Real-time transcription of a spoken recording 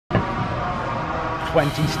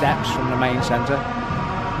20 steps from the main centre.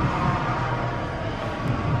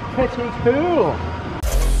 Pretty cool.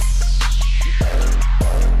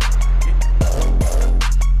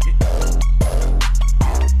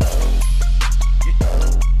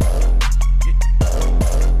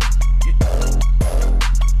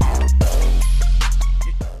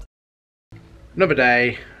 Another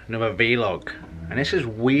day, another vlog, and this is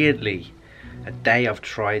weirdly a day I've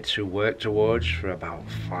tried to work towards for about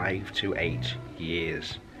 5 to 8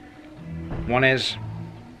 years. One is,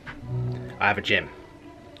 I have a gym.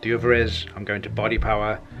 The other is, I'm going to Body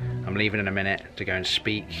Power. I'm leaving in a minute to go and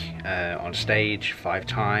speak on stage 5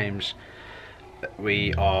 times.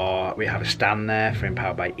 We have a stand there for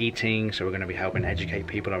Empowered by Eating, so we're going to be helping educate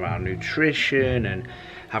people around nutrition and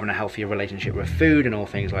having a healthier relationship with food and all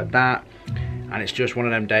things like that. And it's just one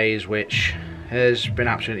of them days which has been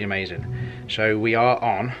absolutely amazing. So we are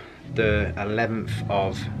on the 11th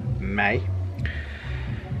of May.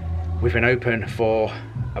 We've been open for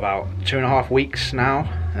about 2.5 weeks now,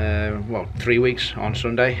 well 3 weeks on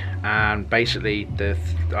Sunday, and basically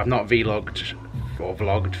I've not vlogged or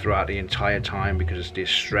vlogged throughout the entire time because the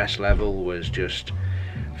stress level was just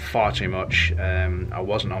far too much. I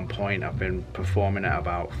wasn't on point. I've been performing at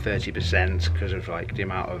about 30% because of like the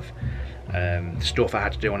amount of stuff I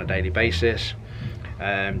had to do on a daily basis,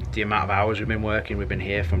 the amount of hours we've been working. We've been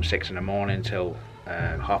here from 6 in the morning till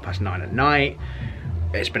 9:30 at night.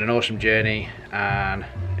 It's been an awesome journey, and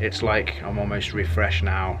it's like I'm almost refreshed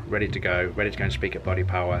now, ready to go and speak at Body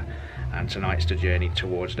Power. And tonight's the journey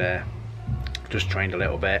towards there. Just trained a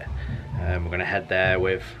little bit. We're going to head there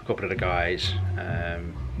with a couple of the guys,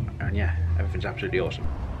 and yeah, everything's absolutely awesome.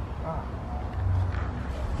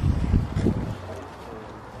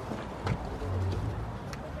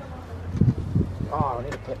 Oh, I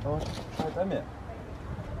need a pit board. Try them yet?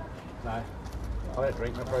 No. I need a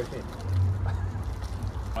drink, no protein.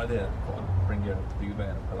 I did. Bring your duvet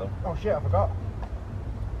and a pillow. Oh shit, I forgot.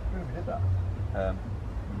 Who did that? You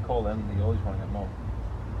can call them, they always want to get more.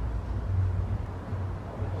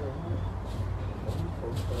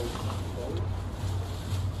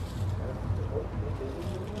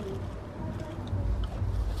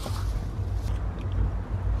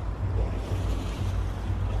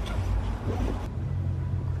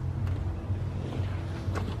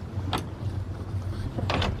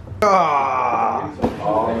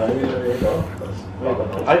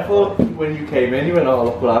 I thought when you came in, you went, oh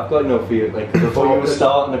look what I've got, no fear. Like before you were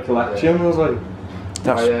starting the collection, I was like,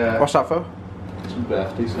 what's that for? some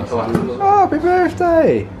birthdays. Oh, happy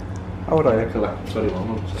birthday! How old are you?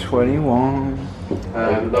 21.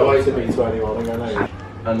 21. No way to be 21 again.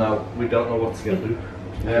 And now we don't know what to get Luke.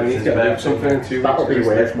 We need to get Luke something in 2 weeks. That'll be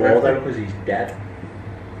worth more though because he's dead.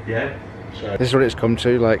 Yeah. So. This is what it's come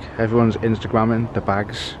to, like everyone's Instagramming the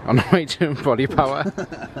bags on the way to Body Power.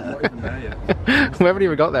 Not even there yet. We haven't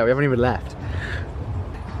even got there, we haven't even left.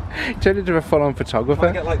 Turned into a full-on photographer.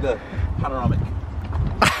 I get like the panoramic.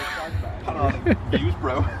 Panoramic views,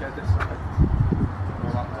 bro. Get this side.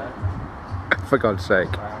 For God's sake.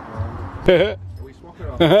 We swap it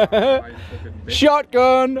on.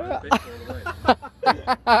 Shotgun!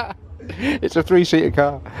 It's a 3-seater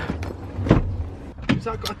car. Has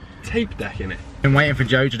that got a tape deck in it? Been waiting for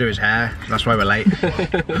Joe to do his hair, that's why we're late.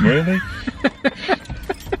 Really?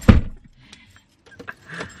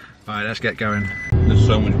 Alright, let's get going. There's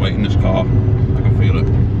so much weight in this car. I can feel it.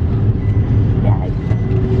 Wow.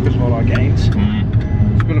 Because of all our gains.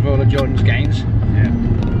 It's good of all of Jordan's gains. Yeah.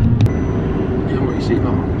 You haven't got your seatbelt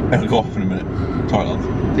on. It'll go off in a minute. Tight on.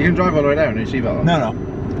 You can drive all the way down with your seatbelt on? No.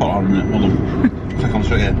 Put on in a minute. Hold on. Click on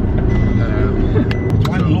straight here. Do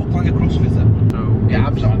I look like a CrossFitter? No. Your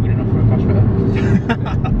abs aren't good enough for a CrossFitter.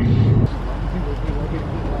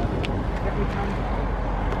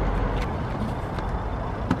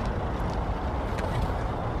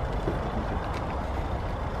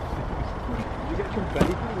 You get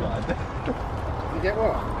confetti cannons. You get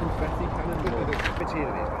what? Confetti cannons.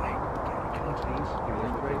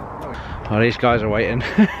 Oh, these guys are waiting.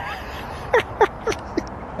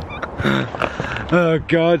 Oh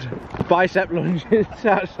God, bicep lunges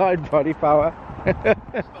outside Body Power. I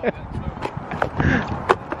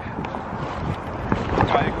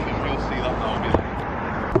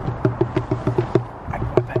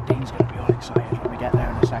bet Dean's going to be all excited when we get there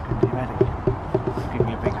in a second. Are you ready? Give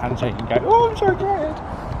me a big handshake and go, oh, I'm so excited.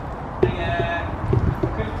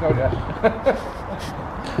 Told ya.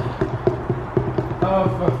 Oh,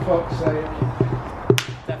 for fuck's sake.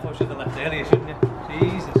 Definitely should have left earlier, shouldn't you?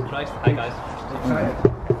 Jesus Christ. Hi guys. Excited.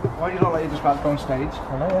 Why do you look like you're just about to go on stage?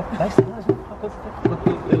 I know, yeah. Nice, isn't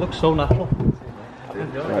it? It looks so natural.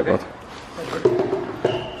 Right, bud.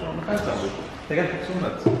 Again, some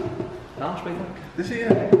nuts. No, straight back. This here.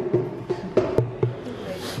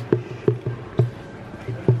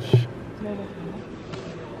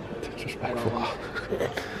 Disrespectful.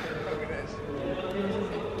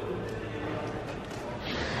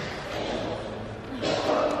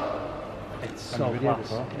 It's so class.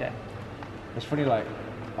 Yeah. It's funny, like,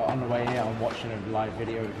 on the way here, I'm watching a live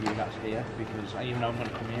video of you that's here because I even know I'm going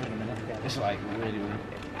to come here in a minute. It's like really, really.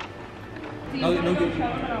 No, no, good.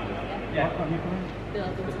 Yeah.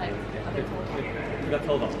 We got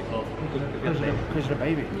told off before. Because of the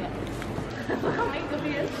baby. Yeah. How many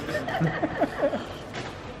videos?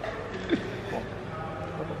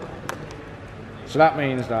 So that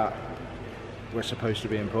means that we're supposed to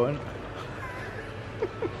be important.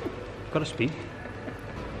 Got to speak.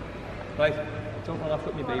 Right, don't run off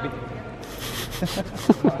with me, baby.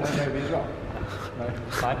 Baby as well. No,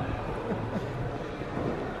 fine.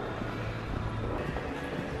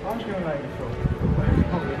 I'm just going to let you feel.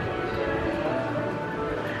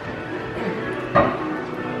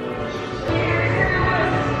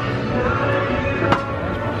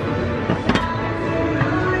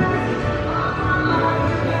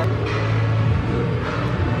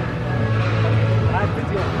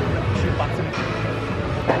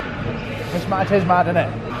 It is mad, isn't it?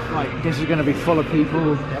 Like, this is going to be full of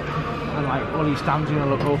people, and like all these stands are going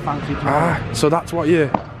to look all fancy. So that's what you.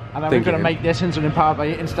 And then we're going to make this into an Empowered by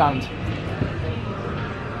Eating stand.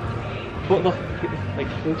 But look, like,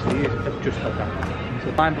 those things are just like that.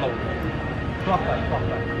 So mind blowing. Proper.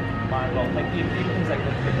 Mind blowing. Like, even things like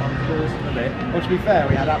the fit on clothes in a bit. Well, to be fair,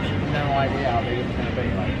 we had absolutely no idea how big it was going to be.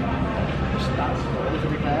 Like, that's to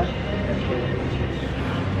be fair.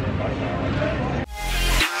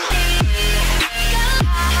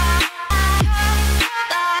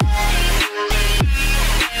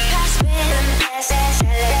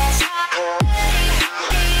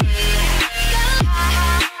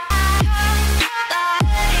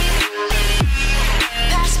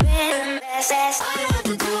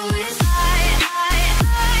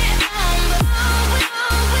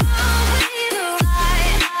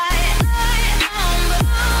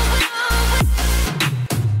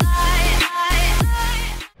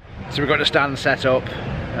 So we've got the stand set up,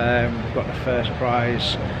 we've got the first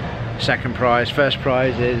prize, second prize. First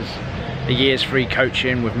prize is a year's free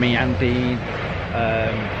coaching with me and Dean,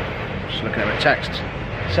 just looking at my text.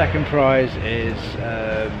 Second prize is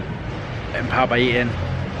Empowered by Eating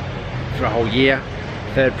for a whole year.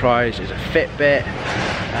 Third prize is a Fitbit.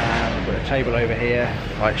 We've got a table over here,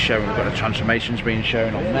 like showing, we've got the transformations being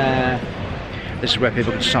shown on there. This is where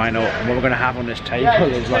people can sign up, and what we're going to have on this table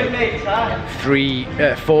is like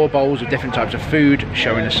 4 bowls of different types of food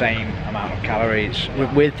showing the same amount of calories,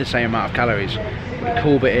 with the same amount of calories. But the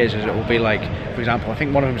cool bit is it will be like, for example, I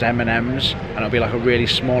think one of them's M&Ms, and it'll be like a really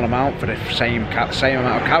small amount for the same amount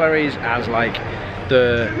of calories as like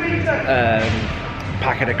the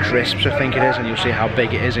packet of crisps, I think it is, and you'll see how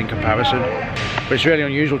big it is in comparison. But it's really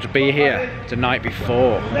unusual to be here the night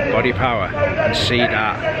before Body Power and see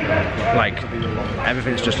that like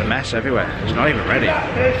everything's just a mess everywhere. It's not even ready,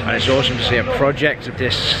 and it's awesome to see a project of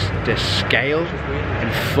this scale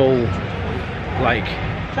in full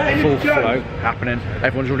flow happening.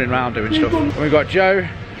 Everyone's running around doing stuff. And we've got Joe,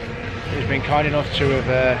 who's been kind enough to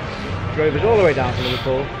have drove us all the way down to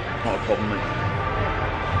Liverpool. Not a problem, mate.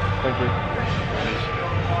 Thank you.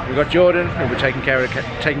 We've got Jordan, who'll be taking care of the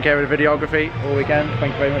videography all weekend.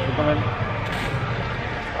 Thank you very much for coming.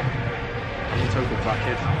 Total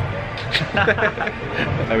crackhead.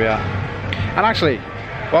 There we are. And actually,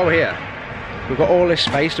 while we're here, we've got all this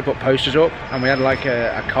space to put posters up, and we had like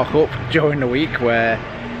a cock up during the week where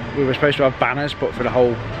we were supposed to have banners, but for the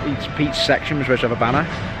whole each section we were supposed to have a banner,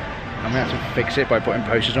 and we had to fix it by putting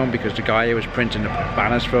posters on because the guy who was printing the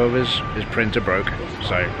banners for us, his printer broke,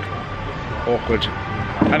 so awkward.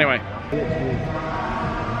 Anyway,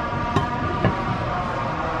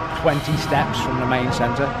 20 steps from the main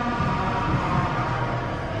centre.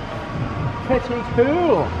 Pretty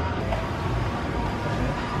cool.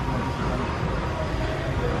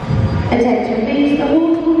 Attention please, the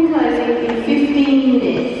hall will be closing in 15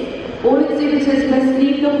 minutes. All exhibitors must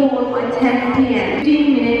leave the hall by 10 PM.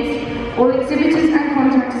 15 minutes, all exhibitors and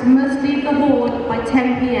contractors must leave the hall by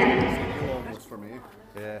 10 PM. For me.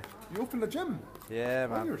 Yeah. You opened the gym? Yeah,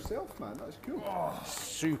 By man. yourself, man. That's cool.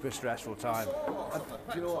 Super stressful time. Do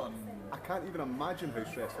you know what? I can't even imagine how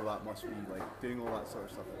stressful that must be, like doing all that sort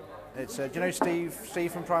of stuff. It's do you know Steve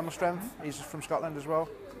from Primal Strength? He's from Scotland as well.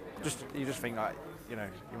 You just think like, you know,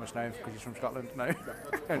 you must know him because he's from Scotland. No.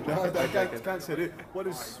 No, I can't say who. What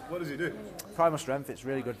does he do? Primal Strength. It's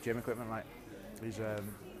really good gym equipment. Like he's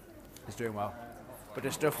doing well. but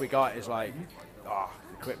the stuff we got is like, oh,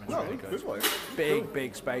 the equipment's really good.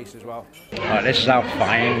 Big space as well. Right, this is how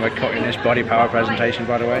fine we're cutting this body power presentation,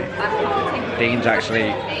 by the way. Dean's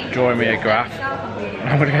actually drawing me a graph.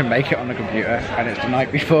 I'm going to make it on the computer, and it's the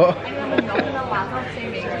night before.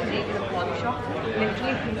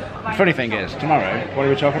 The funny thing is, tomorrow, what are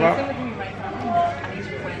we talking about?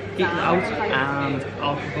 Eating out and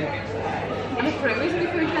alcohol.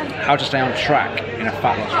 How to stay on track in a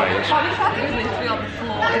fat loss phase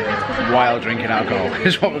while drinking alcohol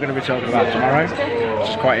is what we're going to be talking about tomorrow, which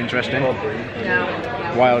is quite interesting.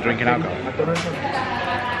 While drinking alcohol.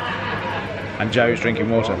 And Joe's drinking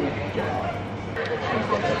water.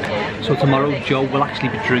 So tomorrow Joe will actually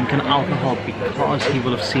be drinking alcohol because he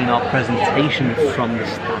will have seen our presentation from the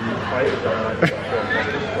stand.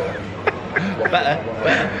 Better.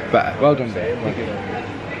 Well done, Dave. Well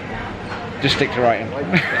done. Just stick to writing.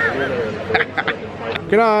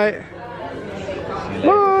 Good night.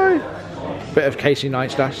 Bye. Bit of Casey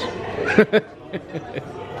Neistat.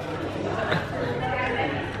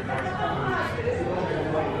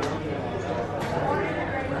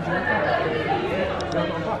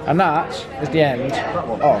 And that is the end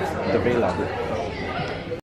of the vlog.